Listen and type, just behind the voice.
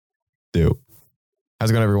Do. How's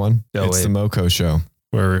it going, everyone? It's the Moco Show.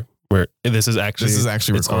 Where this is actually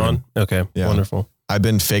recording. On? Okay, yeah. Wonderful. I've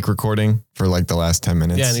been fake recording for like the last 10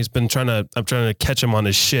 minutes. Yeah, and I'm trying to catch him on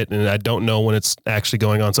his shit, and I don't know when it's actually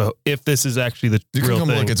going on. So if this is actually the real thing. You can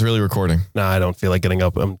come look, it's really recording. No, I don't feel like getting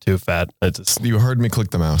up. I'm too fat. You heard me click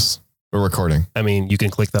the mouse. We're recording. I mean, you can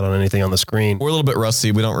click that on anything on the screen. We're a little bit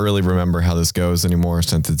rusty. We don't really remember how this goes anymore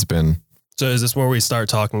since it's been. So is this where we start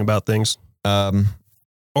talking about things?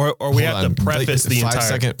 Or we have to preface the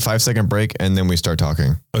entire 5 second break and then we start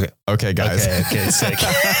talking. Okay, guys. Okay, sick.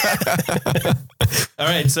 All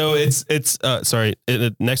right, so it's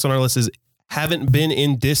next on our list is haven't been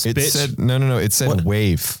in this bitch. No. It said what?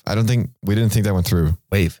 Wave. We didn't think that went through.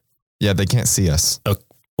 Wave. Yeah, they can't see us. Okay,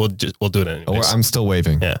 we'll do it anyways. I'm still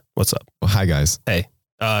waving. Yeah. What's up? Well, hi guys. Hey.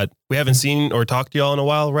 We haven't seen or talked to y'all in a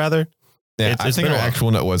while. Rather. Yeah, I think our actual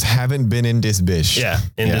note was haven't been in this bitch. Yeah,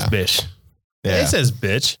 this bitch. Yeah. It says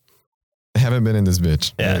bitch. I haven't been in this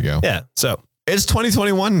bitch. Yeah. There you go. Yeah. So it's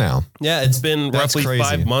 2021 now. Yeah. It's been roughly crazy.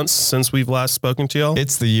 5 months since we've last spoken to y'all.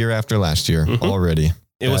 It's the year after last year already.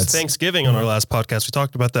 It was Thanksgiving on our last podcast. We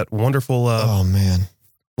talked about that wonderful,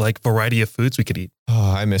 variety of foods we could eat.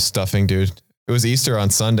 Oh, I miss stuffing, dude. It was Easter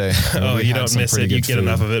on Sunday. Oh, you don't miss it. You get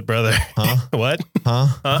enough of it, brother. Huh? What?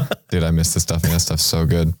 Huh? Dude, I miss the stuffing. That stuff's so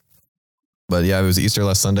good. But yeah, it was Easter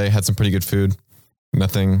last Sunday. Had some pretty good food.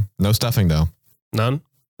 No stuffing though. None?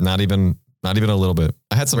 Not even a little bit.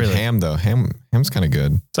 I had some ham though. Ham's kind of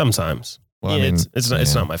good. Sometimes. Well, yeah, I mean,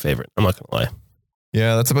 it's not my favorite. I'm not gonna lie.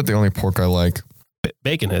 Yeah, that's about the only pork I like.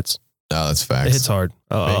 Bacon hits. No, that's facts. It hits hard.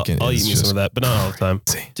 I'll eat me some of that, but not all the time.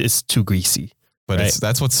 It's too greasy. But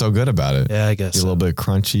that's what's so good about it. Yeah, I guess. You're a little bit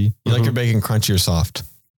crunchy. You like your bacon crunchy or soft?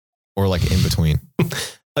 Or like in between?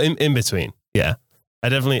 in between. Yeah.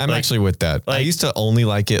 I'm actually with that. I used to only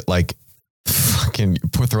like it like fucking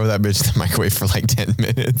throw that bitch in the microwave for like 10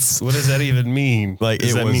 minutes. What does that even mean? Like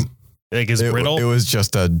it's brittle? It was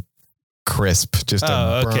just a crisp, just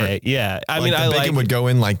a burnt. Okay. Yeah. I mean, the bacon would go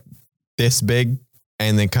in like this big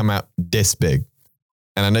and then come out this big.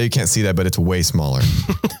 And I know you can't see that, but it's way smaller.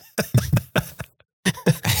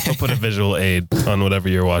 I'll put a visual aid on whatever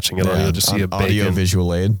you're watching it on. You'll just see a bacon. Audio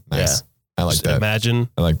visual aid. Nice. Yeah. I like that. Imagine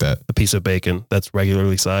I like that. a piece of bacon that's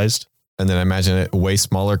regularly sized. And then imagine it way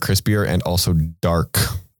smaller, crispier, and also dark.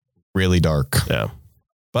 Really dark. Yeah.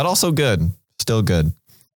 But also good. Still good.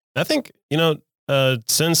 I think,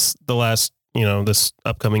 since the last, this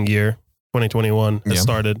upcoming year, 2021 has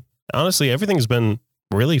started, honestly, everything's been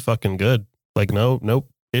really fucking good. Like no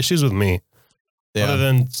issues with me. Yeah. Other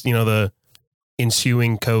than, the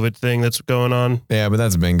ensuing COVID thing that's going on. Yeah, but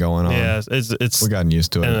that's been going on. Yeah, it's we've gotten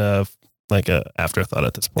used to it. And like a afterthought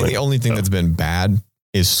at this point. The only thing that's been bad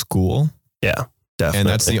is school. Yeah, definitely. And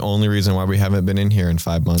that's the only reason why we haven't been in here in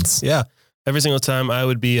 5 months. Yeah. Every single time I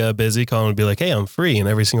would be busy, Colin would be like, hey, I'm free. And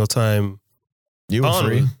every single time you were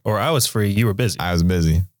free or I was free, you were busy. I was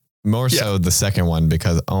busy. More so the second one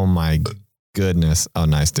because, oh my goodness. Oh,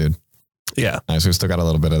 nice, dude. Yeah. Nice. We still got a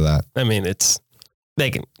little bit of that. I mean,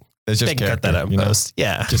 they can cut that out in post.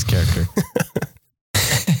 Yeah. Just character.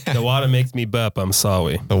 The water makes me burp. I'm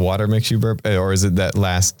sorry. The water makes you burp? Or is it that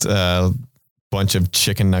last bunch of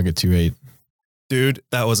chicken nuggets you ate? Dude,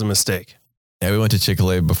 that was a mistake. Yeah, we went to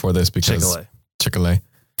Chick-fil-A before this because Chick-fil-A.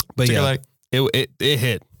 But Chick-fil-A. Yeah, it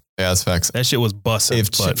hit. Yeah, that's facts. That shit was busting.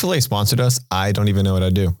 If Chick-fil-A sponsored us, I don't even know what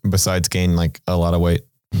I'd do besides gain like a lot of weight.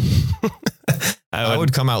 I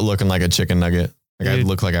would come out looking like a chicken nugget. Like I'd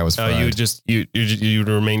look like I was fried. You would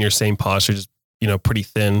remain your same posture, just, pretty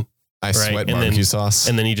thin. I sweat barbecue sauce.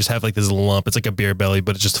 And then you just have like this lump. It's like a beer belly,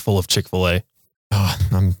 but it's just full of Chick-fil-A. Oh,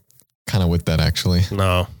 I'm kind of with that actually.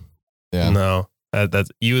 No. Yeah. No.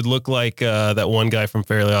 You would look like that one guy from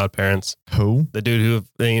Fairly Odd Parents. Who? The dude who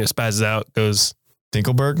spazzes out, goes...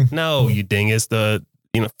 Dinkelberg? No, you dingus. The,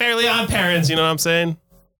 Fairly Odd Parents, you know what I'm saying?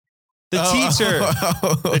 The teacher.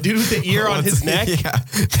 The dude with the ear on his neck. Yeah,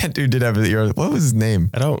 that dude did have the ear. What was his name?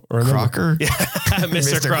 I don't remember. Crocker? Yeah,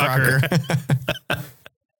 Mr. Crocker.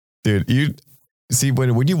 Dude, you see,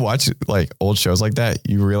 when you watch like old shows like that,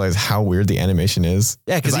 you realize how weird the animation is.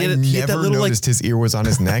 Yeah, because I never noticed his ear was on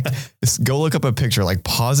his neck. Just go look up a picture. Like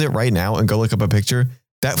pause it right now and go look up a picture.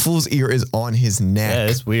 That fool's ear is on his neck. Yeah,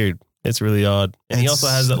 it's weird. It's really odd. And he also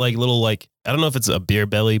has that like little like, I don't know if it's a beer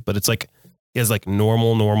belly, but it's like, he has like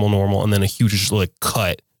normal, and then a huge like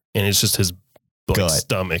cut, and it's just his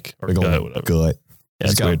stomach or gut, whatever. Gut. Yeah,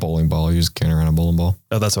 he's got weird. A bowling ball. He's just carrying around a bowling ball.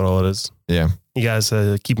 Oh, that's what all it is. Yeah. You guys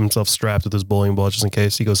keep himself strapped with his bowling ball just in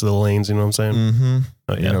case he goes to the lanes. You know what I'm saying? Mm-hmm.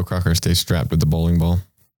 Oh, yeah. Crocker stays strapped with the bowling ball.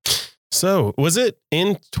 So was it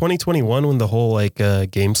in 2021 when the whole like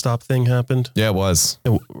GameStop thing happened? Yeah, it was.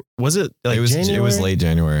 Was it like January? It was late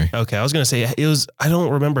January. Okay, I was gonna say it was. I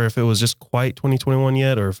don't remember if it was just quite 2021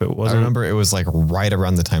 yet, or if it wasn't. I remember it was like right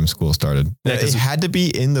around the time school started. Yeah, it had to be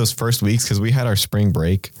in those first weeks because we had our spring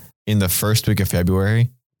break in the first week of February.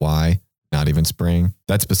 Why? Not even spring.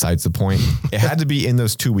 That's besides the point. It had to be in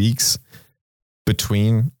those 2 weeks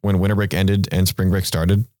between when winter break ended and spring break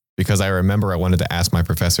started, because I remember I wanted to ask my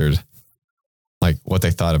professors like what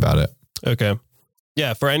they thought about it. Okay.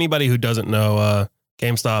 Yeah. For anybody who doesn't know,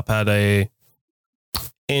 GameStop had a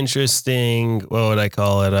interesting, what would I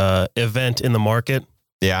call it? Event in the market.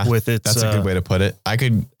 Yeah. With its, that's a good way to put it. I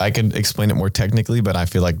could explain it more technically, but I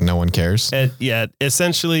feel like no one cares. Yeah.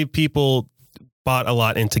 Essentially people bought a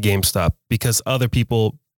lot into GameStop because other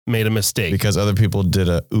people made a mistake. Because other people did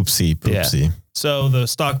a oopsie poopsie. Yeah. So the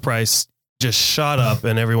stock price just shot up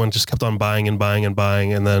and everyone just kept on buying and buying and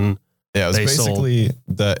buying. And then yeah, it was basically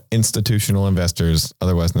the institutional investors,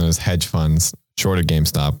 otherwise known as hedge funds, shorted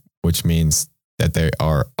GameStop, which means that they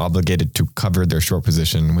are obligated to cover their short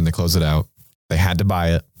position when they close it out. They had to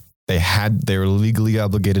buy it. They were legally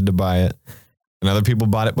obligated to buy it. And other people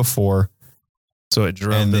bought it before. So it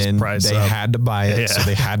drove this price up. They had to buy it. Yeah. So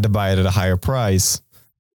they had to buy it at a higher price.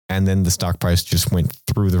 And then the stock price just went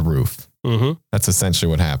through the roof. Mm-hmm. That's essentially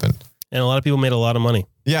what happened. And a lot of people made a lot of money.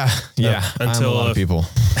 Yeah. Until a lot of people.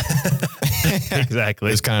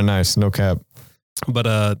 Exactly. It's kind of nice. No cap. But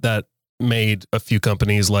that made a few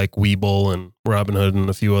companies like Webull and Robinhood and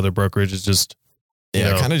a few other brokerages just...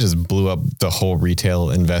 Yeah, it kind of just blew up the whole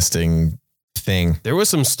retail investing thing. There was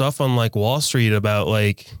some stuff on like Wall Street about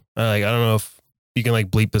like I don't know if you can like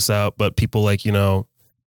bleep this out, but people like,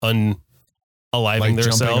 unaliving like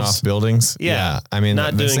themselves. Jumping off buildings. Yeah. I mean,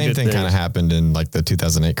 the same thing kind of happened in like the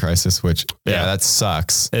 2008 crisis, which that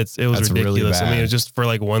sucks. It was ridiculous. Really bad. I mean, it was just for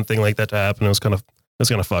like one thing like that to happen. It was kind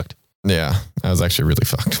of fucked. Yeah. I was actually really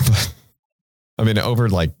fucked. But I mean, over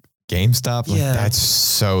like GameStop, like that's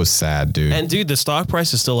so sad, dude. And dude, the stock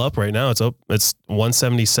price is still up right now. It's up. It's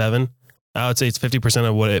 177. I would say it's 50%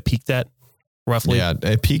 of what it peaked at, roughly. Yeah,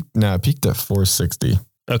 it peaked at 460.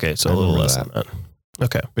 Okay, so a little less than that.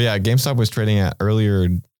 Okay. But yeah, GameStop was trading at earlier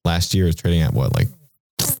last year, was trading at what, like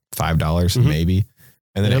 $5 maybe?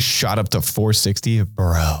 And then it shot up to 460,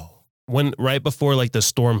 bro. Right before like the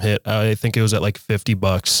storm hit, I think it was at like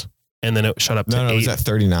 $50 and then it shot up to $8. No, it was at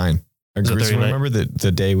 39. I remember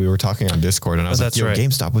the day we were talking on Discord and I was like, yo,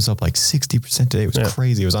 GameStop was up like 60% today. It was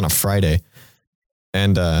crazy. It was on a Friday.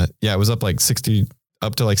 And it was up like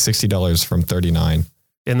up to like $60 from 39.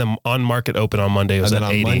 And the on market open on Monday was at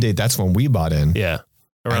 80. On Monday, that's when we bought in. Yeah.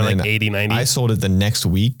 Around like 80, 90. I sold it the next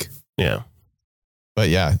week. Yeah. But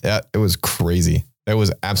yeah, it was crazy. It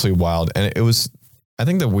was absolutely wild. And it was, I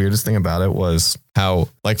think the weirdest thing about it was how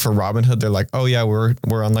like for Robinhood, they're like, oh yeah, we're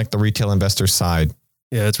on like the retail investor side.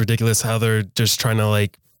 Yeah, it's ridiculous how they're just trying to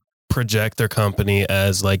like project their company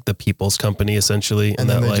as like the people's company essentially. And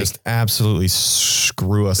then they just absolutely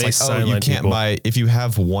screw us. Like, you can't buy, if you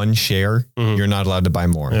have one share, you're not allowed to buy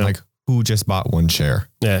more. Yeah. Like who just bought one share?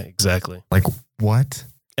 Yeah, exactly. Like what?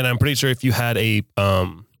 And I'm pretty sure if you had a,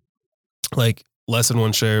 like less than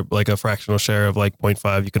one share, like a fractional share of like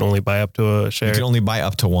 0.5, you can only buy up to a share. You can only buy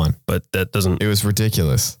up to one. But that doesn't. It was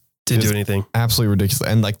ridiculous. Didn't do anything. Absolutely ridiculous.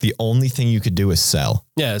 And like the only thing you could do is sell.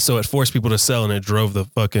 Yeah. So it forced people to sell and it drove the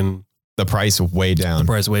price way down.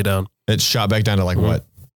 It shot back down to like what?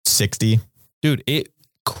 60? Dude, it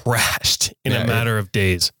crashed in a matter of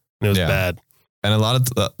days. And it was bad. And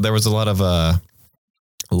there was a lot of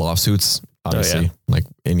lawsuits, obviously, like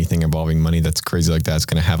anything involving money that's crazy like that is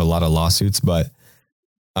going to have a lot of lawsuits. But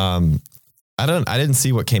I didn't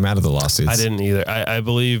see what came out of the lawsuits. I didn't either. I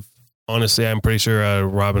believe, honestly, I'm pretty sure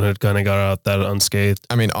Robinhood kind of got out that unscathed.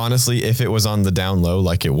 I mean, honestly, if it was on the down low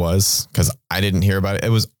like it was, because I didn't hear about it, it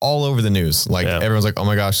was all over the news. Like everyone's like, oh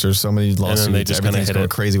my gosh, there's so many lawsuits. And then they just everything's going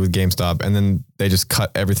crazy with GameStop. And then they just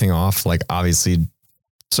cut everything off. Like obviously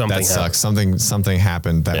that sucks. Something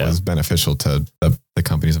happened that was beneficial to the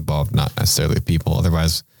companies involved, not necessarily the people.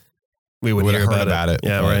 Otherwise we would hear about it.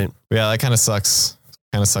 Yeah, right. Yeah, that kind of sucks.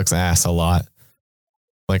 Kind of sucks ass a lot.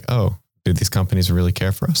 Like, oh, do these companies really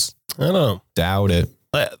care for us? I don't know. Doubt it.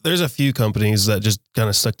 There's a few companies that just kind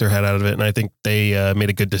of stuck their head out of it. And I think they made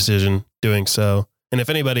a good decision doing so. And if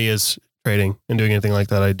anybody is trading and doing anything like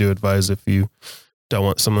that, I do advise if you don't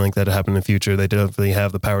want something like that to happen in the future, they definitely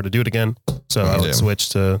have the power to do it again. So I would switch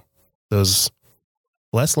to those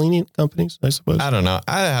less lenient companies, I suppose. I don't know.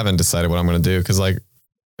 I haven't decided what I'm going to do because like,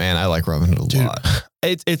 man, I like Robinhood a lot.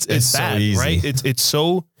 It's bad, so easy. Right? It's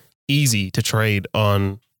so easy to trade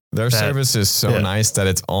on Their service is so nice that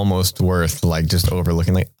it's almost worth like just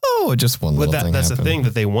overlooking like, oh, just one little thing. That's the thing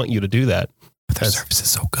that they want you to do that. But their service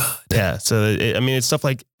is so good. Yeah. So, it's stuff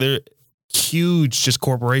like they're huge, just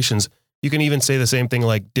corporations. You can even say the same thing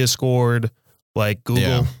like Discord, like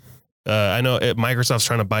Google. Yeah. I know Microsoft's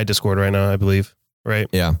trying to buy Discord right now, I believe. Right.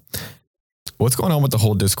 Yeah. What's going on with the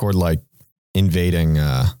whole Discord, like invading,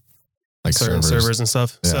 like certain servers and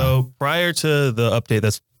stuff. Yeah. So prior to the update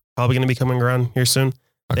that's probably going to be coming around here soon,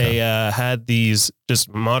 they had these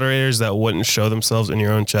just moderators that wouldn't show themselves in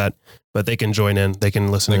your own chat, but they can join in. They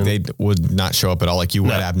can listen. Like they would not show up at all. Like you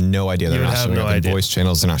would have no idea. They're not showing up in voice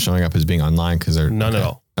channels. They're not showing up as being online because they're none at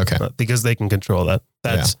all. Okay. Because they can control that.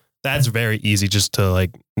 That's very easy just to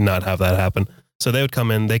like not have that happen. So they would come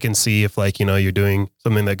in, they can see if like, you're doing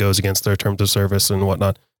something that goes against their terms of service and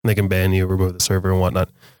whatnot, and they can ban you, remove the server and whatnot.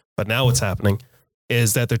 But now what's happening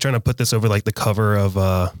is that they're trying to put this over like the cover of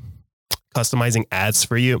customizing ads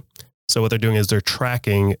for you. So what they're doing is they're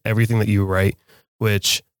tracking everything that you write,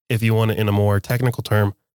 which if you want it in a more technical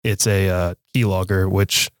term, it's a keylogger,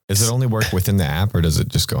 which... Does it only work within the app or does it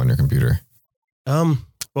just go on your computer?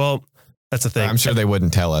 Well, that's the thing. I'm sure they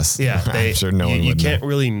wouldn't tell us. Yeah. I'm sure no one would. You can't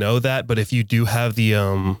really know that, but if you do have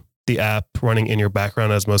the app running in your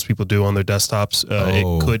background, as most people do on their desktops,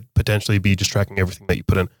 it could potentially be just tracking everything that you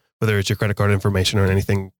put in, whether it's your credit card information or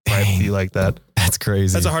anything privacy like that. That's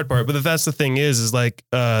crazy. That's a hard part. But that's the thing is like,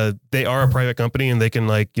 they are a private company and they can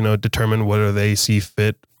like, determine whether they see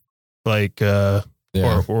fit, like, or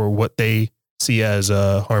what they see as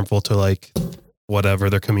harmful to like whatever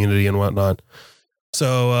their community and whatnot.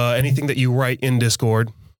 So anything that you write in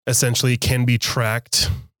Discord essentially can be tracked.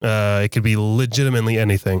 It could be legitimately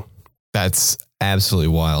anything. That's absolutely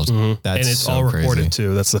wild. Mm-hmm. That's and it's so all crazy. recorded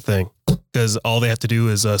too. That's the thing. Because all they have to do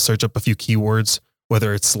is search up a few keywords,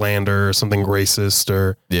 whether it's slander or something racist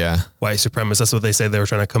or white supremacist. That's what they say they were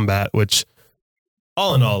trying to combat, which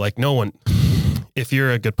all in all, like no one, if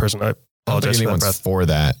you're a good person, I apologize for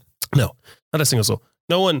that. No, not a single soul.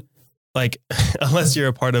 No one, like, unless you're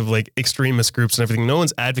a part of like extremist groups and everything, no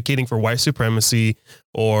one's advocating for white supremacy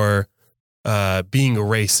or being a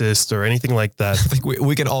racist or anything like that. I think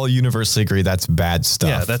we can all universally agree that's bad stuff.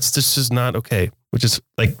 Yeah, that's just not okay, which is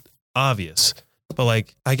like obvious. But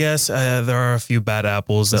like, I guess there are a few bad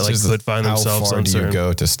apples that like could find themselves. How far do you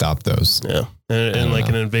go to stop those? Yeah, and like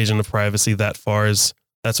an invasion of privacy that far is.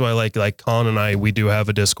 That's why like Colin and I, we do have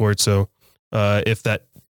a Discord. So if that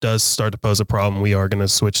does start to pose a problem, we are going to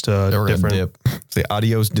switch to different. The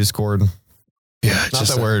audio's Discord. Yeah, not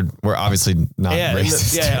that we're obviously not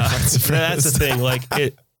racist. That's the thing. Like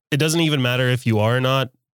it doesn't even matter if you are or not.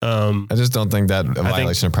 I just don't think that a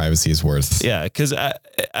violation of privacy is worth. Yeah, because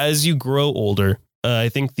as you grow older, I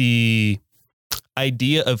think the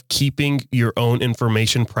idea of keeping your own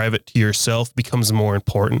information private to yourself becomes more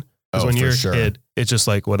important. Because when you're a kid, it's just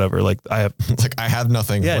like whatever. Like I have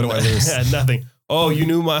nothing. Yeah, what do I lose? Yeah, nothing. Oh,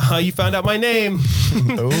 you found out my name.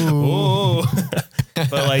 Oh.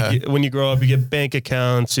 But like when you grow up, you get bank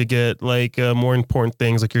accounts, you get like more important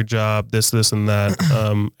things like your job, this and that.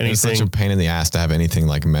 Anything. It's such a pain in the ass to have anything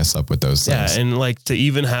like mess up with those things. Yeah, and like to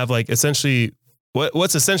even have like essentially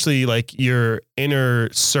what's essentially like your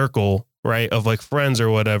inner circle, right, of like friends or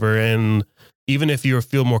whatever. And even if you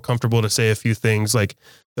feel more comfortable to say a few things, like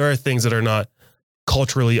there are things that are not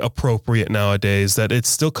culturally appropriate nowadays that it's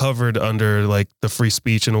still covered under like the free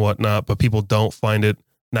speech and whatnot, but people don't find it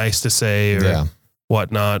nice to say or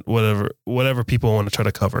whatnot, whatever people want to try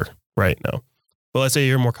to cover right now. But let's say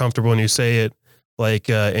you're more comfortable and you say it like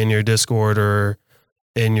in your Discord or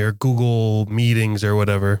in your Google meetings or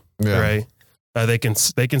whatever, right? They can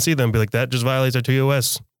see them and be like, that just violates our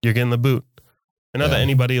TOS. You're getting the boot. And not that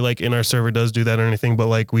anybody like in our server does do that or anything, but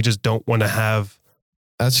like we just don't want to have.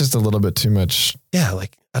 That's just a little bit too much. Yeah,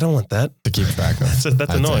 like I don't want that to keep track of.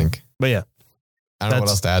 That's annoying. But yeah, I don't know what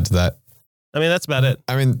else to add to that. I mean, that's about it.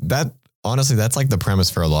 I mean, honestly, that's like the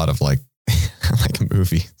premise for a lot of like like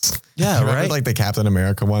movies. Yeah, right. Like the Captain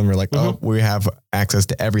America one, we're like, oh, we have access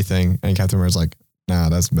to everything, and Captain America's like, nah,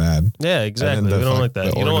 that's bad. Yeah, exactly. We don't like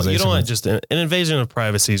that. You don't want just an invasion of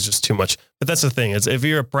privacy is just too much. But that's the thing. Is if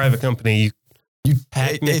you're a private company,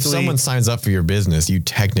 if someone signs up for your business, you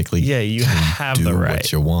technically you have the right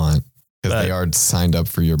what you want because they are signed up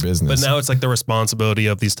for your business. But now it's like the responsibility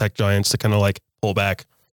of these tech giants to kind of like pull back.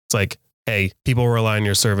 It's like, hey, people rely on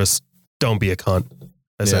your service. Don't be a cunt.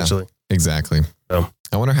 Essentially, exactly. So.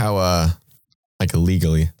 I wonder how like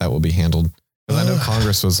legally that will be handled. Because I know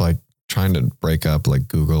Congress was like trying to break up like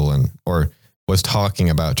Google or was talking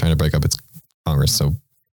about trying to break up its Congress. So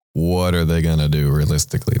what are they going to do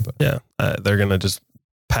realistically? But they're going to just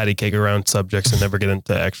patty cake around subjects and never get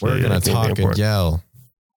into actually. We're going to talk and yell.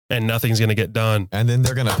 and nothing's going to get done. And then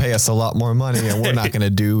they're going to pay us a lot more money and we're not going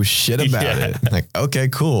to do shit about it. Like, okay,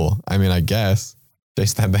 cool. I mean, I guess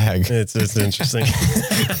chase that bag. It's interesting.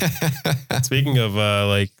 Speaking of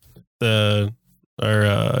our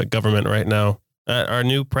government right now, our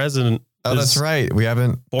new president. Oh, that's right. We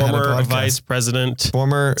haven't. Former vice president,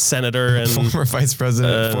 former senator, and former vice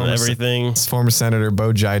president, everything. Former Senator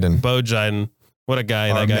Bo Jiden. Bo Jiden. What a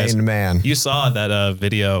guy. Our that guy. Main man. You saw that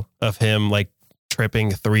video of him like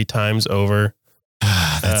tripping 3 times over.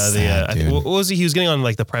 What was he? He was getting on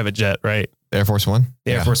like the private jet, right? Air Force One?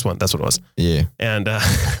 The Air Force One. That's what it was. Yeah. And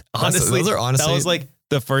honestly, that was like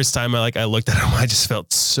the first time I looked at him. I just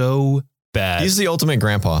felt so bad. He's the ultimate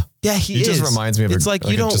grandpa. Yeah, he just reminds me of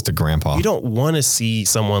just a grandpa. You don't want to see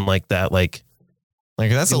someone like that. Like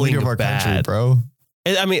that's the leader of our country, bro.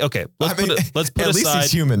 I mean, okay, let's put at aside. Least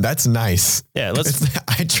he's human. That's nice. Yeah,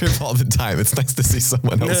 I trip all the time. It's nice to see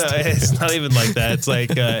someone else. No, it's not even like that. It's like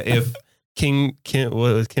if Kim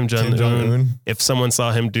Jong-un, if someone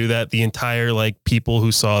saw him do that, the entire like people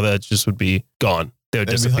who saw that just would be gone. They would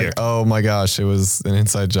disappear. Like, oh my gosh, it was an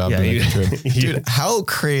inside job. Yeah, dude, how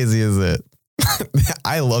crazy is it?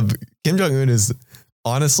 I love Kim Jong-un is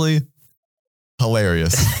honestly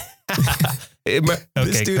hilarious.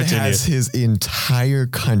 This dude has his entire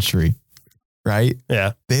country, right?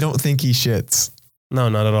 Yeah. They don't think he shits. No,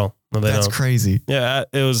 not at all. No, That's crazy. Yeah,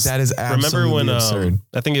 it was. That is absolutely absurd.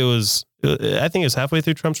 I think it was halfway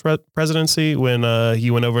through Trump's presidency when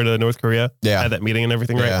he went over to North Korea. Yeah. Had that meeting and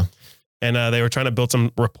everything, right? Yeah. And they were trying to build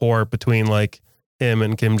some rapport between like him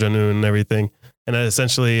and Kim Jong-un and everything. And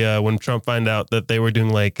essentially, when Trump found out that they were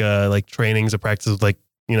doing like trainings or practice with like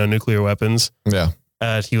nuclear weapons,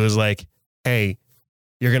 he was like, "Hey,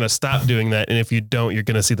 you're gonna stop doing that, and if you don't, you're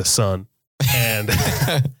gonna see the sun." And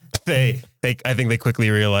I think they quickly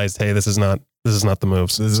realized, "Hey, this is not the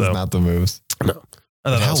moves. This is not the moves." No.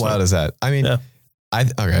 How wild is that? I mean,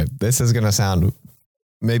 okay, this is gonna sound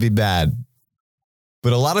maybe bad,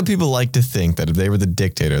 but a lot of people like to think that if they were the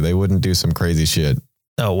dictator, they wouldn't do some crazy shit.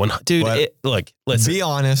 Oh, dude, look, listen. Be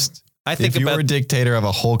honest. I think if you were a dictator of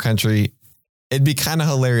a whole country, it'd be kind of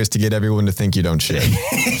hilarious to get everyone to think you don't shit.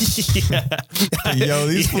 Yo,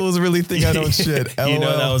 these fools really think I don't shit. LOL.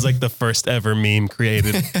 That was like the first ever meme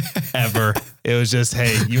created ever. It was just,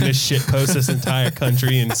 hey, you gonna shit post this entire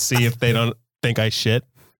country and see if they don't think I shit.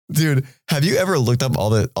 Dude, have you ever looked up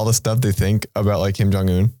all the stuff they think about like Kim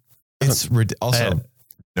Jong-un? It's also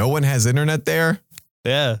no one has internet there.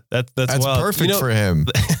 Yeah, that's wild. Perfect for him.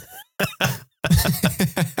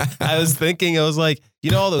 I was thinking, I was like,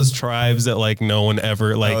 all those tribes that like no one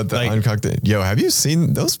ever uncooked. Yo, have you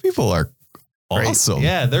seen those people are awesome? Right?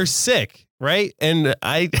 Yeah, they're sick, right? And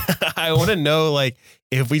I want to know like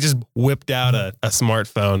if we just whipped out a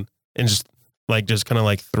smartphone and just kind of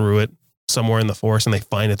like threw it somewhere in the forest and they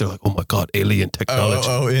find it, they're like, oh my god, alien technology.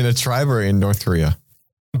 Oh, in a tribe or in North Korea?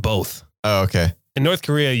 Both. Oh, okay. In North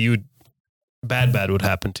Korea, bad would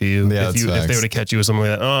happen to you if they were to catch you with something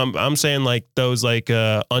like that. I'm saying like those like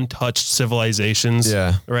untouched civilizations,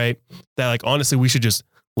 right? That like honestly we should just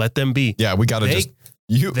let them be. Yeah, we gotta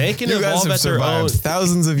they can evolve at their own.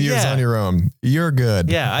 Thousands of years on your own. You're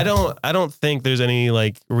good. Yeah, I don't think there's any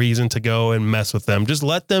like reason to go and mess with them. Just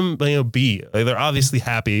let them be. Like, they're obviously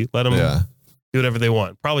happy. Let them do whatever they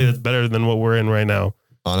want. Probably that's better than what we're in right now.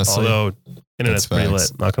 Honestly, although internet's pretty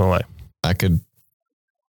lit. Not gonna lie. I could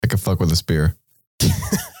fuck with a spear.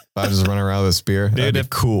 If I just run around with a spear, dude, that'd be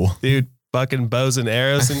cool. Dude, fucking bows and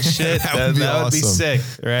arrows and shit. that would be sick,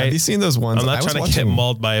 right? Have you seen those ones? I'm not trying to get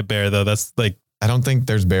mauled by a bear though. That's like, I don't think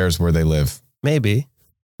there's bears where they live. Maybe.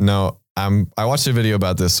 No, I watched a video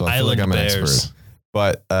about this, so I feel like I'm an expert.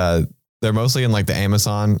 But they're mostly in like the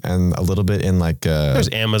Amazon and a little bit in like. There's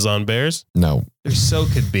Amazon bears. No, there so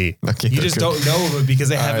could be. Okay, you just don't know them because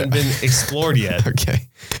they haven't been explored yet. Okay,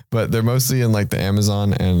 but they're mostly in like the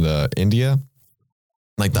Amazon and India.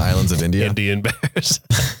 Like the islands of India. Indian bears.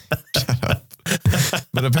 Shut up.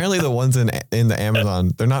 But apparently the ones in the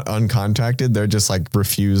Amazon, they're not uncontacted. They're just like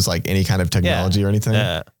refuse like any kind of technology or anything.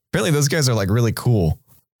 Yeah. Apparently those guys are like really cool.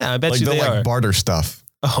 Yeah, I bet like, you they they'll are. Like barter stuff.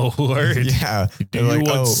 Oh, word. Yeah. Do you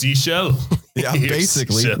want seashell? Yeah,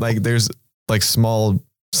 basically. Seashell. Like there's like small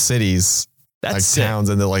cities, like sick. Towns,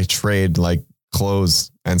 and they'll like trade like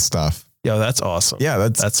clothes and stuff. Yo, that's awesome. Yeah,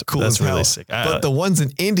 that's cool. That's really sick. But the ones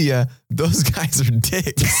in India, those guys are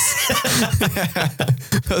dicks.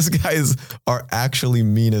 Those guys are actually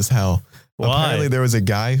mean as hell. Why? Apparently there was a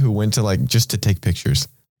guy who went to like just to take pictures.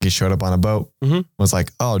 He showed up on a boat, was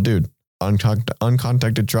like, oh, dude,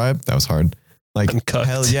 uncontacted tribe. That was hard. Like,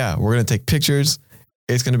 hell yeah, we're going to take pictures.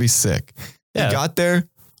 It's going to be sick. Yeah. He got there.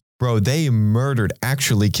 Bro, they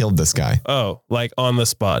actually killed this guy. Oh, like on the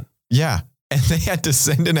spot. Yeah. And they had to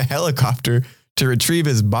send in a helicopter to retrieve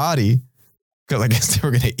his body because I guess they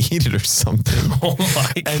were going to eat it or something. Oh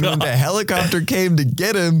my God. And when the helicopter came to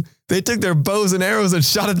get him, they took their bows and arrows and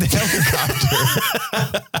shot at the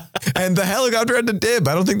helicopter. And the helicopter had to dip.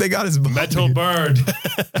 I don't think they got his body. Metal bird.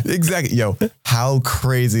 Exactly. Yo, how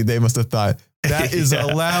crazy they must have thought. That is a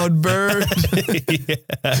loud bird.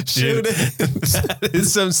 Yeah, Shoot it. That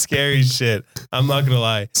is some scary shit. I'm not going to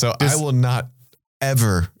lie. So I will not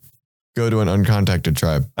ever go to an uncontacted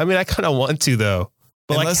tribe. I mean, I kind of want to, though.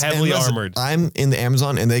 But unless heavily armored. I'm in the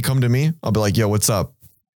Amazon and they come to me, I'll be like, yo, what's up?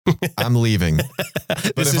 I'm leaving.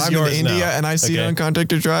 But if I'm in India and I see an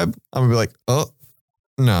uncontacted tribe, I'm going to be like, oh,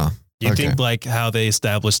 no. You think like how they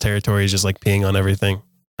establish territory is just like peeing on everything?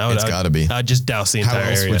 It's got to be. I'd just douse the entire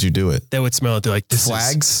area. How else would you do it? They would smell it. They're like, this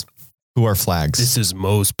flags? Who are flags? This is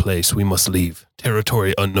Mo's place. We must leave.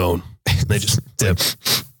 Territory unknown. And they just dip.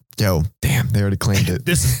 Yo, damn, they already claimed it.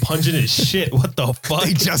 This is pungent as shit. What the fuck?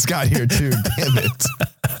 They just got here too. Damn it.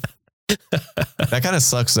 That kind of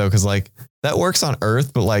sucks though, because like that works on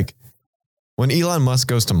Earth, but like when Elon Musk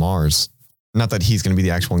goes to Mars, not that he's going to be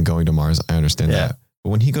the actual one going to Mars. I understand that. But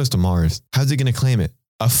when he goes to Mars, how's he going to claim it?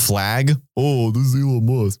 A flag? Oh, this is Elon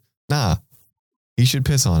Musk. Nah, he should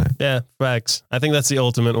piss on it. Yeah, facts. I think that's the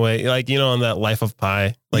ultimate way. Like, you know, on that Life of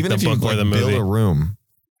Pi, like even the if book you or the movie. Build a room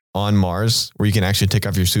on Mars where you can actually take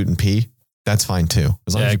off your suit and pee, that's fine too.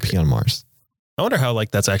 As long as you pee on Mars. I wonder how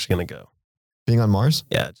like that's actually going to go. Peeing on Mars?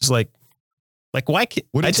 Yeah, just like why can't...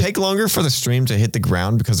 Would it take longer for the stream to hit the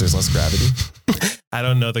ground because there's less gravity? I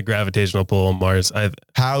don't know the gravitational pull on Mars.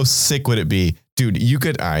 How sick would it be? Dude, you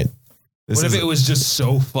could... All right. What if it was just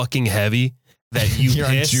so fucking heavy that you're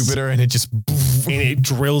on Jupiter and it just... And it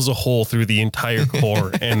drills a hole through the entire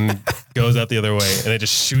core and goes out the other way and it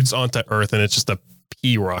just shoots onto Earth and it's just a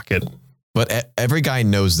pee rocket. But every guy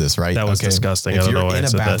knows this, right? That was disgusting. If I don't know you're why in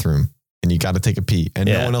a bathroom and you got to take a pee and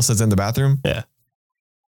no one else is in the bathroom,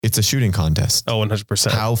 it's a shooting contest. Oh,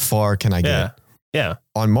 100%. How far can I get? Yeah.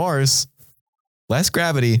 On Mars, less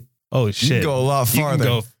gravity. Oh, shit. You can go a lot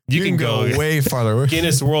farther. You can go way farther.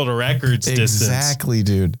 Guinness World Records distance. Exactly,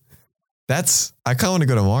 dude. I kind of want to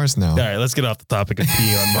go to Mars now. All right, let's get off the topic of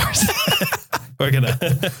being on Mars. We're going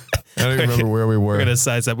to... I don't even remember where we were. We're going to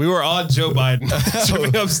sidestep. We were on Joe Biden,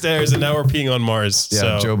 tripping upstairs, and now we're peeing on Mars. Yeah,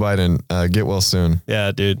 so. Joe Biden, get well soon.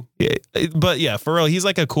 Yeah, dude. Yeah, but yeah, for real, he's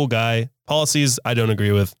like a cool guy. Policies, I don't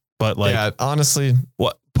agree with, but like... Yeah, honestly,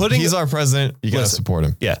 he's our president. You got to support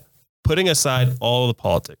him. Yeah. Putting aside all the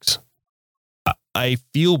politics, I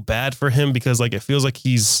feel bad for him because like it feels like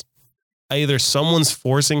he's either someone's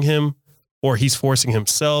forcing him or he's forcing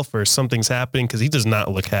himself or something's happening because he does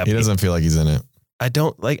not look happy. He doesn't feel like he's in it. I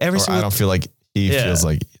don't like I don't feel like he feels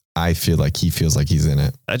like I feel like he feels like he's in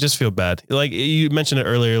it. I just feel bad. Like you mentioned it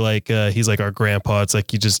earlier, like he's like our grandpa. It's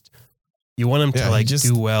like you want him to like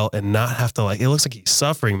do well and not have to like, it looks like he's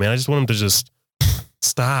suffering, man. I just want him to just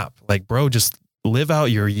stop. Like, bro, just live out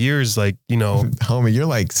your years. Like, you know, homie, you're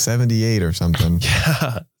like 78 or something.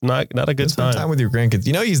 Yeah. Not a good time. Time with your grandkids.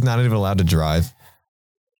 You know, he's not even allowed to drive.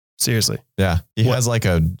 Seriously. Yeah. He has like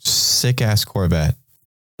a sick ass Corvette.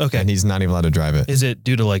 Okay. And he's not even allowed to drive it. Is it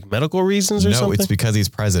due to like medical reasons or something? No, it's because he's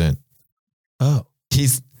president. Oh.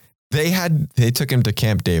 They took him to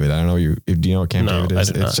Camp David. I don't know do you know what Camp David is?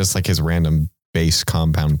 It's just like his random base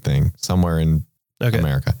compound thing somewhere in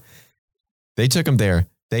America. They took him there.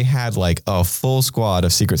 They had like a full squad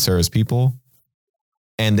of Secret Service people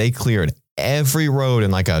and they cleared every road in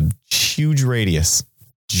like a huge radius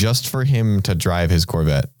just for him to drive his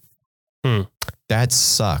Corvette. That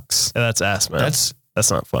sucks. Yeah, that's ass, man. That's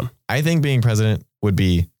not fun. I think being president would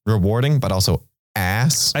be rewarding, but also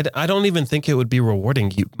ass. I don't even think it would be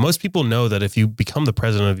rewarding. Most people know that if you become the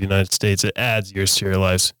president of the United States, it adds years to your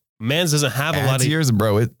lives. Mans doesn't have a lot of years,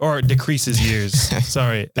 bro. Or it decreases years.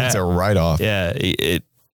 Sorry. It's a write-off. Yeah.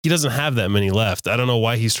 He doesn't have that many left. I don't know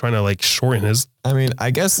why he's trying to like shorten his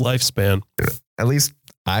I guess lifespan. At least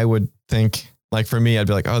I would think, like for me, I'd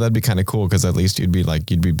be like, oh, that'd be kind of cool. Cause at least you'd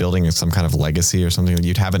be building some kind of legacy or something.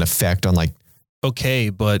 You'd have an effect on like, okay,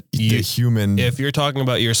 but if you're talking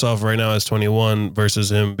about yourself right now as 21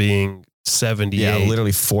 versus him being 78. Yeah,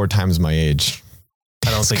 literally 4 times my age. I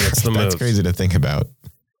don't think it's the move. That's crazy to think about.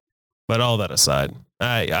 But all that aside,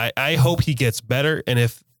 I hope he gets better. And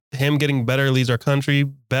if him getting better leads our country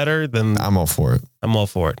better, then I'm all for it. I'm all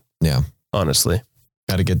for it. Yeah. Honestly.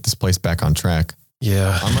 Got to get this place back on track.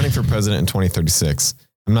 Yeah. I'm running for president in 2036.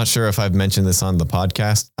 I'm not sure if I've mentioned this on the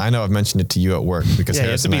podcast. I know I've mentioned it to you at work because you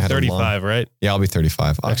have to be 35, right? Yeah, I'll be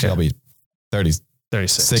 35. Actually, I'll be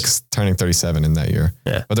 36, turning 37 in that year.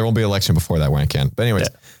 Yeah. But there won't be an election before that when I can. But anyways,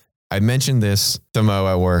 I mentioned this to Mo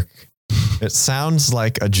at work. It sounds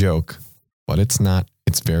like a joke, but it's not.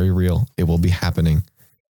 It's very real. It will be happening.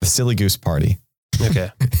 The Silly Goose Party. Okay.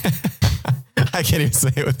 I can't even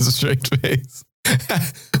say it with a straight face.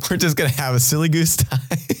 We're just going to have a silly goose time.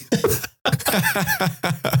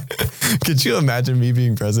 Could you imagine me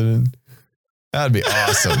being president? That would be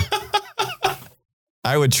awesome.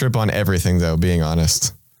 I would trip on everything, though, being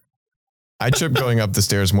honest. I trip going up the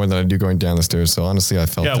stairs more than I do going down the stairs. So honestly, I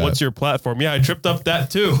felt that. What's your platform? Yeah, I tripped up that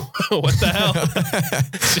too. What the hell?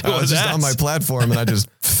 I was just on my platform and I just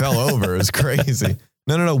fell over. It was crazy.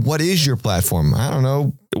 No. What is your platform? I don't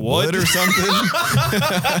know. Wood or something?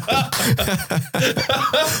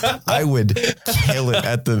 I would kill it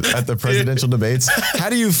at the presidential debates. How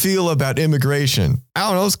do you feel about immigration? I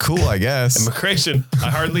don't know. It's cool, I guess. Immigration. I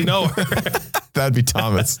hardly know her. That'd be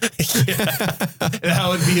Thomas. That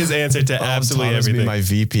would be his answer to absolutely Thomas everything. Be my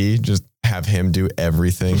VP. Just have him do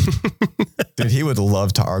everything. Dude, he would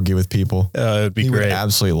love to argue with people. It would be great. He would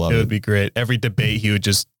absolutely love it. It would be great. Every debate he would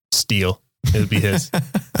just steal. It would be his.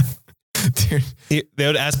 Dude. They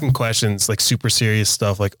would ask him questions like super serious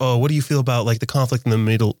stuff, like, "Oh, what do you feel about like the conflict in the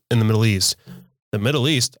Middle East?" The Middle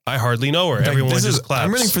East, I hardly know her. Like, everyone just claps.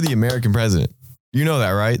 I'm running for the American president. You know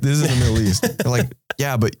that, right? This is the Middle East. They're like,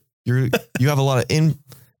 yeah, but you have a lot of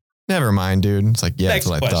Never mind, dude. It's like, yeah, Next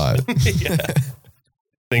that's what I thought. Yeah.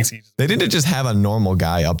 Thanks. They didn't just have a normal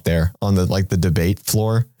guy up there on the debate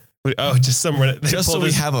floor. Oh, just somewhere. Just so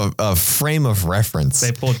we have a frame of reference.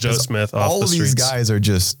 They pulled Joe Smith off all the streets. These guys are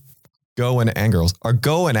just and girls are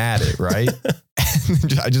going at it, right?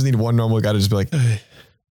 I just need one normal guy to just be like,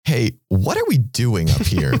 hey, what are we doing up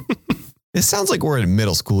here? It sounds like we're in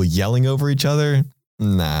middle school yelling over each other.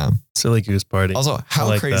 Nah. Silly goose party. Also,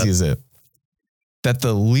 how crazy is it that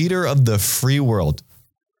the leader of the free world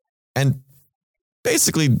and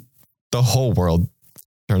basically the whole world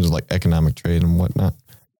in terms of like economic trade and whatnot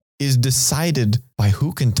is decided by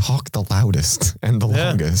who can talk the loudest and the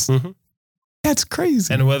longest. Mm-hmm. That's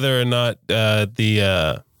crazy. And whether or not what are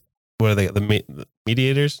they? The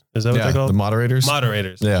mediators? Is that what they're called? The moderators.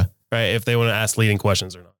 Moderators. Yeah. Right. If they want to ask leading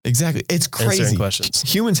questions or not. Exactly. It's crazy. Questions.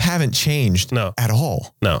 Humans haven't changed at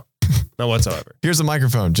all. No. Not whatsoever. Here's a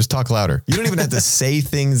microphone. Just talk louder. You don't even have to say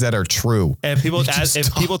things that are true. And if people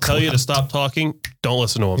tell you to stop talking, don't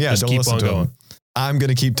listen to them. Yeah, just keep on going. Them. I'm going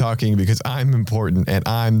to keep talking because I'm important and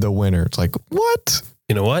I'm the winner. It's like, what?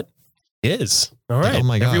 You know what? It is. All right. Oh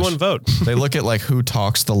my gosh. Everyone vote. They look at like who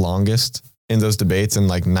talks the longest in those debates and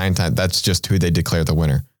like 9 times, that's just who they declare the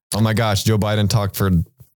winner. Oh my gosh, Joe Biden talked for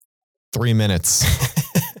 3 minutes.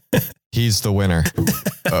 He's the winner.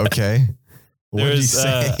 Okay. What did you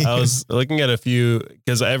say? I was looking at a few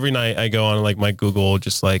because every night I go on like my Google,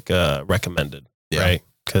 just like recommended, right?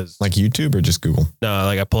 Because like YouTube or just Google? No,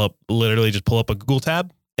 like I pull up a Google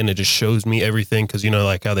tab and it just shows me everything. Cause you know,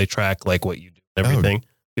 like how they track like what you do and everything.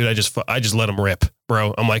 Dude, I just let them rip,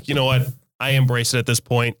 bro. I'm like, you know what? I embrace it at this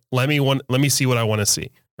point. Let me see what I want to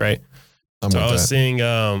see. Right. So I was seeing,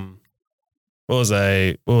 what was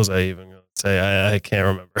I even going to say? I can't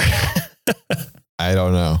remember. I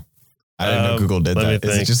don't know. I didn't know Google did that.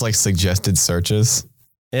 Is it just like suggested searches?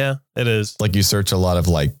 Yeah, it is. Like you search a lot of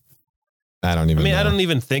like, I don't even know. I don't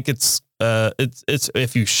even think it's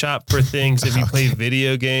if you shop for things, if you play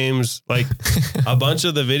video games, like a bunch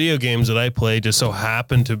of the video games that I play just so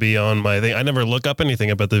happen to be on my thing. I never look up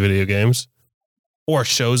anything about the video games or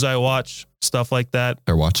shows I watch, stuff like that.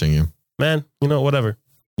 They're watching you. Man, you know, whatever.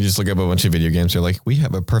 You just look up a bunch of video games. They're like, we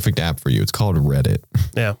have a perfect app for you. It's called Reddit.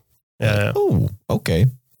 Yeah. Yeah. Oh, okay.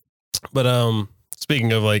 But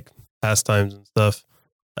speaking of like pastimes and stuff,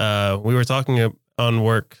 we were talking on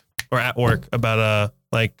work or at work about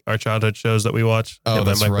like our childhood shows that we watch. Oh,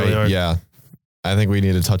 that's right. Yeah. I think we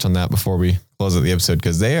need to touch on that before we close out the episode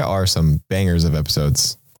because there are some bangers of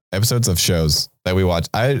episodes of shows that we watch.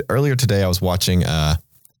 Earlier today I was watching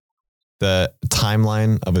the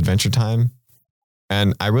timeline of Adventure Time,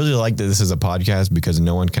 and I really like that this is a podcast because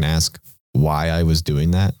no one can ask why I was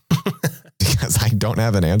doing that. Because I don't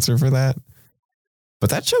have an answer for that. But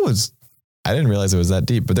that show I didn't realize it was that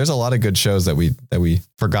deep, but there's a lot of good shows that we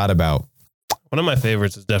forgot about. One of my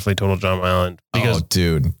favorites is definitely Total Drama Island. Because,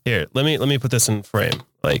 dude. Here, let me put this in frame.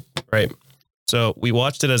 Like, right. So we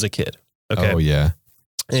watched it as a kid. Okay. Oh yeah.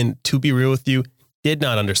 And to be real with you, did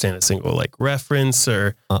not understand a single like reference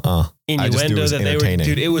or innuendo that they were.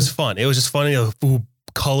 Dude, it was fun. It was just funny.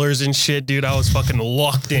 Colors and shit, dude. I was fucking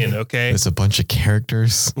locked in. Okay. There's a bunch of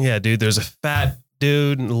characters. Yeah, dude. There's a fat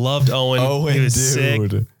dude. Loved Owen. He was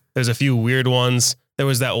sick. There's a few weird ones. There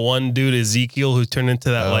was that one dude, Ezekiel, who turned into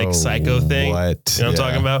that like psycho thing. What? You know what I'm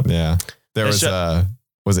talking about? Yeah. There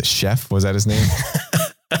was it Chef? Was that his name?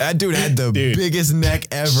 That dude had the biggest neck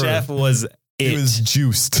ever. Chef was He was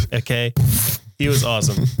juiced. Okay. He was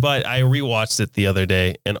awesome. But I rewatched it the other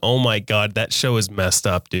day and oh my God, that show is messed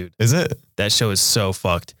up, dude. Is it? That show is so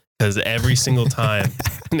fucked because every single time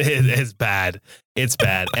it's bad. It's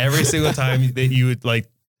bad. Every single time that you would like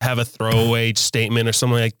have a throwaway statement or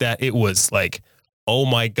something like that, it was like, oh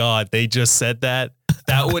my God, they just said that.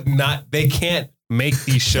 That would not, they can't make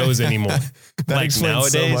these shows anymore. That like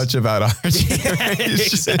explains nowadays, so much about our generation. Yeah,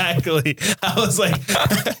 exactly. I was like,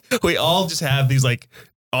 we all just have these like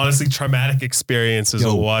honestly traumatic experiences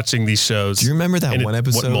of watching these shows. Do you remember that one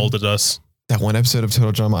episode? What molded us? That one episode of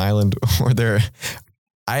Total Drama Island where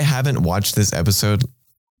I haven't watched this episode.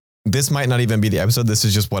 This might not even be the episode. This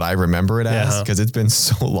is just what I remember it as because it's been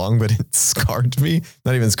so long, but it scarred me.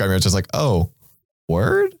 Not even scarred me. I was just like, oh,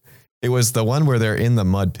 word? It was the one where they're in the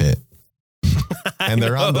mud pit. And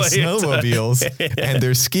they're on the snowmobiles and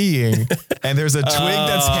they're skiing and there's a twig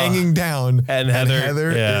that's hanging down and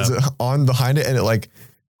Heather is on behind it and it like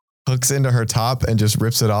hooks into her top and just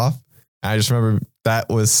rips it off. And I just remember I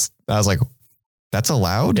was like, that's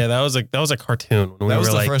allowed? Yeah, that was a cartoon. When that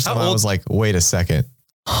was the first time I was like, wait a second.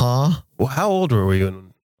 Huh? Well, how old were we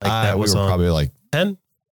when that was we were on? probably like 10?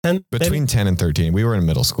 10? Between maybe? 10 and 13. We were in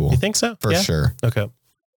middle school. You think so? For sure. Okay,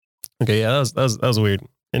 yeah, that was weird.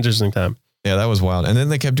 Interesting time. Yeah, that was wild. And then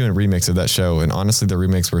they kept doing remakes of that show. And honestly, the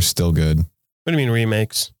remakes were still good. What do you mean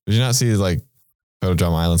remakes? Did you not see like Total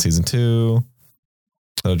Drama Island season 2?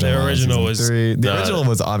 The original was 3? The original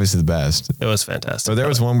was obviously the best. It was fantastic. So there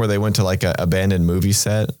was one where they went to like an abandoned movie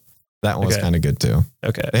set. That one was kind of good too.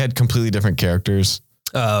 Okay. They had completely different characters.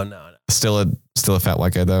 Oh no. Still a fat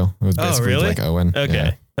white guy though. It was basically really? like Owen. Okay.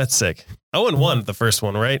 Yeah. That's sick. Owen won the first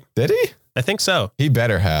one, right? Did he? I think so. He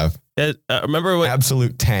better have. Remember what?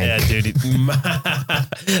 Absolute tank. Yeah, dude.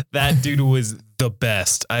 That dude was the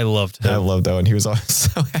best. I loved him. I loved Owen. He was always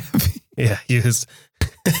so happy. Yeah, he was.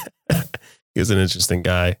 He was an interesting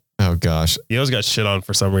guy. Oh gosh. He always got shit on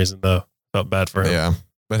for some reason though. Felt bad for him. Yeah,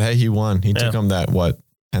 but hey, he won. He took him that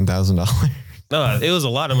 $10,000. No, it was a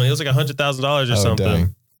lot of money. It was like $100,000 or something.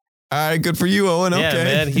 Dang. All right, good for you, Owen. Okay. Yeah,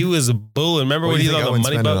 man, he was bullying. Remember when he was on the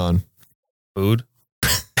money boat? On food.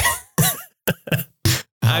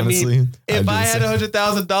 Honestly, I mean, if I had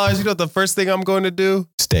 $100,000, you know what the first thing I'm going to do?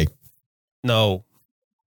 Steak. No.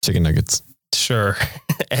 Chicken nuggets. Sure.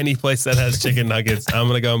 Any place that has chicken nuggets, I'm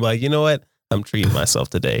going to go and be like, you know what? I'm treating myself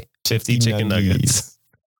today. 50 chicken nuggets.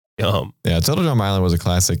 Yum. Yeah, Total Drama Island was a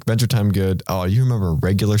classic. Adventure Time, good. Oh, you remember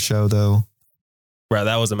Regular Show, though? Bro,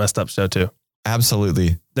 that was a messed up show, too.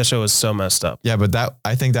 Absolutely. That show was so messed up. Yeah, but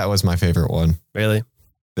I think that was my favorite one. Really?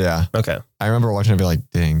 Yeah. Okay. I remember watching it and be like,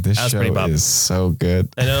 dang, this show is so good.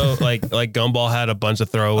 I know, like Gumball had a bunch of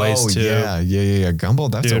throwaways, too. Yeah.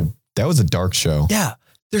 Gumball, that was a dark show. Yeah.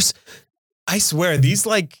 I swear, these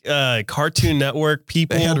like Cartoon Network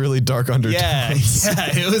people. They had really dark undertones.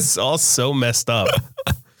 Yeah, it was all so messed up.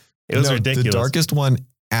 It was ridiculous. The darkest one,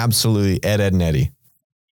 absolutely, Ed, and Eddie.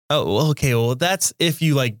 Oh, okay. Well, that's if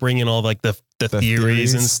you like bring in all like the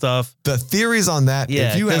theories and stuff. The theories on that,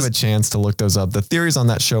 if you have a chance to look those up, the theories on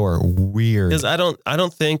that show are weird. Because I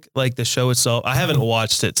don't think like the show itself, I haven't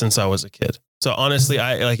watched it since I was a kid. So honestly,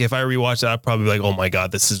 if I rewatch it, I'd probably be like, oh my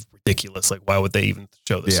God, this is ridiculous. Like, why would they even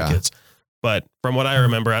show this to kids? But from what I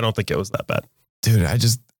remember, I don't think it was that bad. Dude, I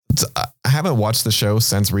haven't watched the show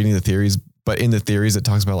since reading the theories, but in the theories, it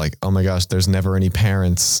talks about like, oh my gosh, there's never any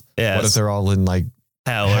parents. Yeah. What if they're all in like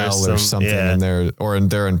hell or something and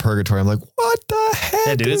they're in purgatory? I'm like, what the heck?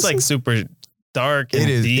 Yeah, dude, it's like super dark and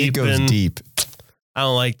deep. It goes deep. I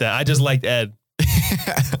don't like that. I just liked Ed.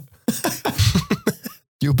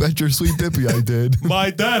 You bet your sweet dippy I did.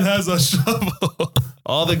 My dad has a shovel.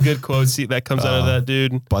 All the good quotes that comes out of that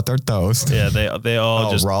dude. Butter toast. Yeah, they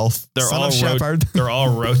all just Ralph. They're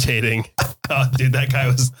all rotating. Oh, dude, that guy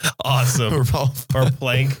was awesome. Ralph or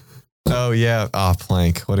Plank. Oh yeah.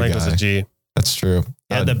 Plank. What a guy. Plank was a G. That's true.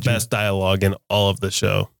 He had the best dialogue in all of the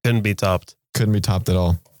show. Couldn't be topped at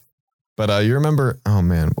all. But you remember? Oh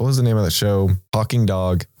man, what was the name of that show? Talking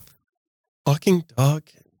Dog.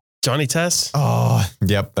 Johnny Test? Oh,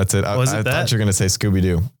 yep, that's it. I thought you were going to say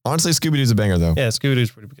Scooby-Doo. Honestly, Scooby-Doo's a banger, though. Yeah,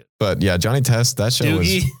 Scooby-Doo's pretty good. But yeah, Johnny Test, that show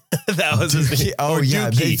Dookie. was... That was his name. Oh,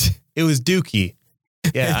 yeah. It was Dookie.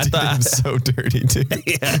 Yeah, I thought... It was so dirty, too.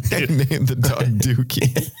 Yeah, they named the dog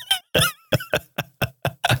Dookie.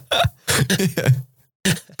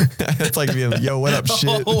 It's like being like, yo, what up,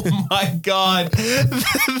 shit? Oh, my God.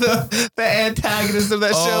 The antagonist of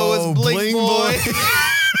that show was Bling Boy.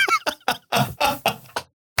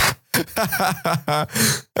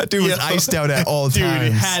 That dude was iced out at all times.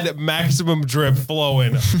 Dude had maximum drip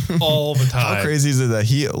flowing all the time. How crazy is it that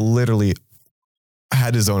he literally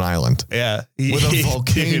had his own island. Yeah. With a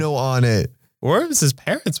volcano on it. Where was his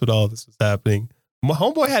parents when all this was happening? My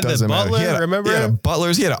homeboy had that butler, remember? He had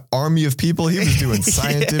butlers. He had an army of people. He was doing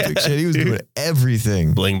scientific shit. He was doing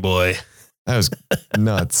everything. Bling boy. That was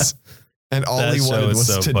nuts. And all he wanted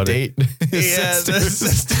was to date his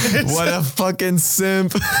sisters. What a fucking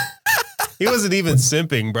simp. He wasn't even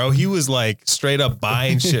simping, bro. He was like straight up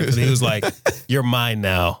buying shit. And he was like, you're mine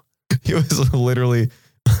now. He was literally...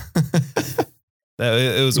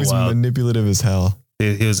 It was wild. Manipulative as hell.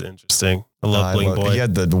 He was interesting. I love Bling Boy. He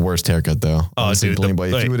had the worst haircut though. Oh, honestly, dude, Bling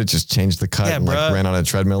Boy. If you would have just changed the cut and like ran on a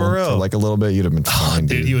treadmill for like a little bit, you'd have been fine.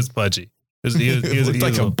 Dude, he was pudgy. He looked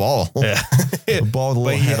like a ball. Yeah, a ball with a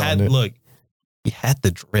little head on it. Look, he had the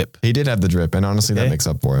drip. He did have the drip, and honestly, that makes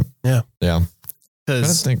up for it. Yeah, yeah. I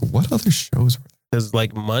just think, what other shows were there? Because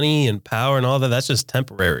like money and power and all that, that's just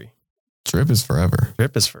temporary. Drip is forever.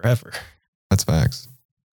 Drip is forever. That's facts.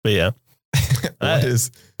 But yeah,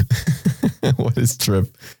 what is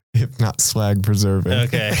drip if not swag preserving?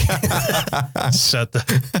 Okay, shut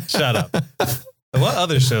up. What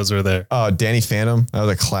other shows were there? Oh, Danny Phantom. That was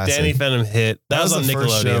a classic. Danny Phantom hit. That was on the Nickelodeon.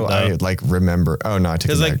 First show I like remember. Oh no, I took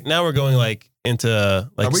it back. Like now we're going like into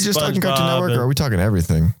like. Are we just talking Cartoon Network, or are we talking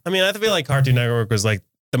everything? I mean, I feel like Cartoon Network was like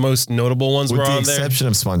the most notable ones were on there, with the exception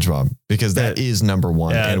of SpongeBob, because that is number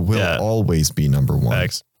one and will always be number one.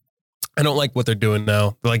 Thanks. I don't like what they're doing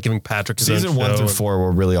now. They're like giving Patrick his season 1 through 4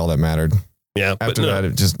 were really all that mattered. Yeah. After that,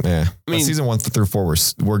 it just I mean, season 1 through 4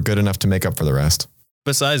 were good enough to make up for the rest.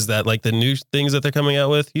 Besides that, like the new things that they're coming out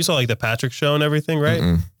with, you saw like the Patrick show and everything, right?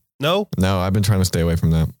 Mm-mm. No, I've been trying to stay away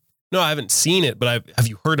from that. No, I haven't seen it, but have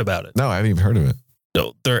you heard about it? No, I haven't even heard of it.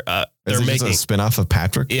 No, they're making a spinoff of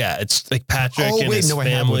Patrick. Yeah, it's like Patrick and his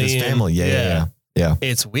family. His family. Yeah.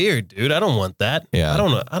 It's weird, dude. I don't want that. Yeah, I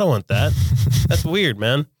don't want that. That's weird,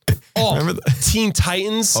 man. Oh, remember Teen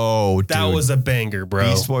Titans. Oh, that was a banger, bro.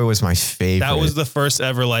 Beast Boy was my favorite. That was the first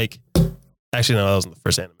ever like. Actually, no, that wasn't the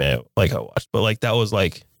first anime I watched, but like that was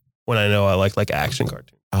like when I know I like action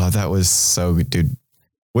cartoons. Oh, that was so good, dude.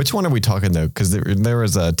 Which one are we talking though? Because there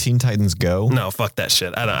was a Teen Titans Go. No, fuck that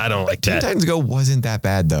shit. I don't like Teen that. Teen Titans Go wasn't that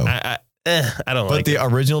bad though. I don't like it. But the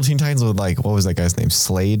original Teen Titans was like, what was that guy's name?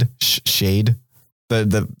 Shade?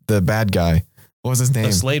 The bad guy. What was his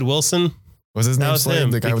name? Slade Wilson? Was his name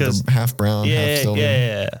Slade? The guy with the half brown, half silver?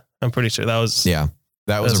 Yeah. I'm pretty sure that was... Yeah.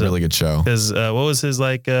 That was a really good show. Because what was his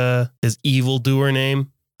his evildoer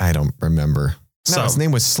name? I don't remember. No, his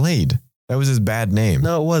name was Slade. That was his bad name.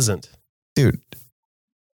 No, it wasn't. Dude.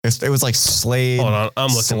 It was like Slade. Hold on, I'm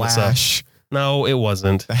looking this up. No, it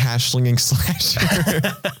wasn't. The hash-slinging slasher.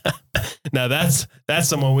 Now that's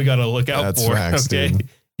someone we got to look out for. Facts, okay, dude.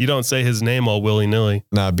 You don't say his name all willy-nilly.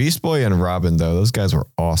 Nah, Beast Boy and Robin though, those guys were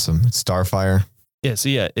awesome. Starfire. Yeah,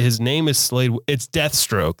 so his name is Slade. It's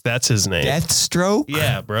Deathstroke. That's his name. Deathstroke?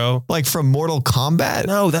 Yeah, bro. Like from Mortal Kombat?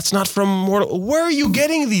 No, that's not from Mortal. Where are you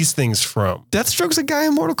getting these things from? Deathstroke's a guy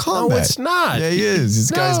in Mortal Kombat. No, it's not. Yeah, he is.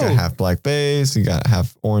 This guy's got half black face. He got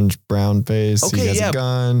half orange brown face. Okay, he has a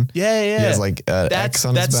gun. Yeah. He has like X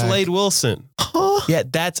on his back. That's Slade Wilson. Huh? Yeah,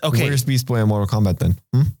 that's okay. Where's Beast Boy in Mortal Kombat then?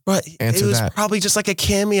 Right. Answer it was that. Probably just like a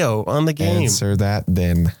cameo on the game. Answer that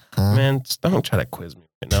then. Huh? Man, don't try to quiz me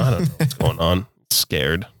right now. I don't know what's going on. I'm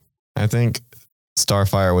scared. I think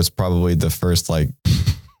Starfire was probably the first,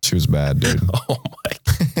 she was bad, dude. Oh my.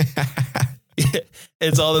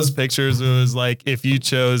 It's all those pictures. It was like, if you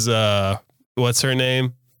chose, what's her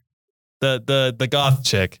name? The goth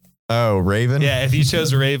chick. Oh, Raven? Yeah, if you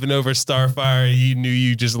chose Raven over Starfire, you knew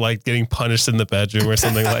you just liked getting punished in the bedroom or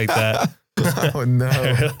something like that. Oh, no.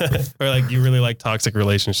 Or like you really like toxic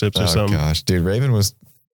relationships or something. Oh, gosh, dude. Raven was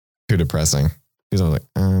too depressing. He's all like,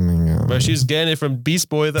 oh my God. But she's getting it from Beast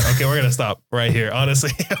Boy. Okay, we're going to stop right here.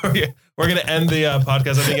 Honestly, we're going to end the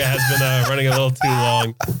podcast. I think it has been running a little too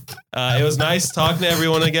long. It was nice talking to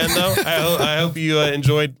everyone again, though. I hope you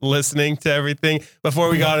enjoyed listening to everything before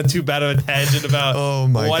we got on too bad of a tangent about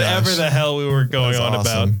whatever the hell we were going on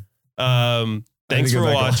about. Thanks for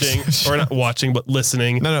watching, or not watching, but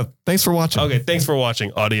listening. No. Thanks for watching. Okay. Thanks for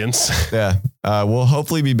watching, audience. Yeah. We'll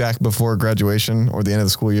hopefully be back before graduation or the end of the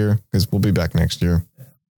school year, because we'll be back next year.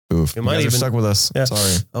 Oof. You guys are stuck with us. Yeah.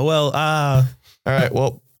 Sorry. Oh, well. All right.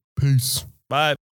 Well, peace. Bye.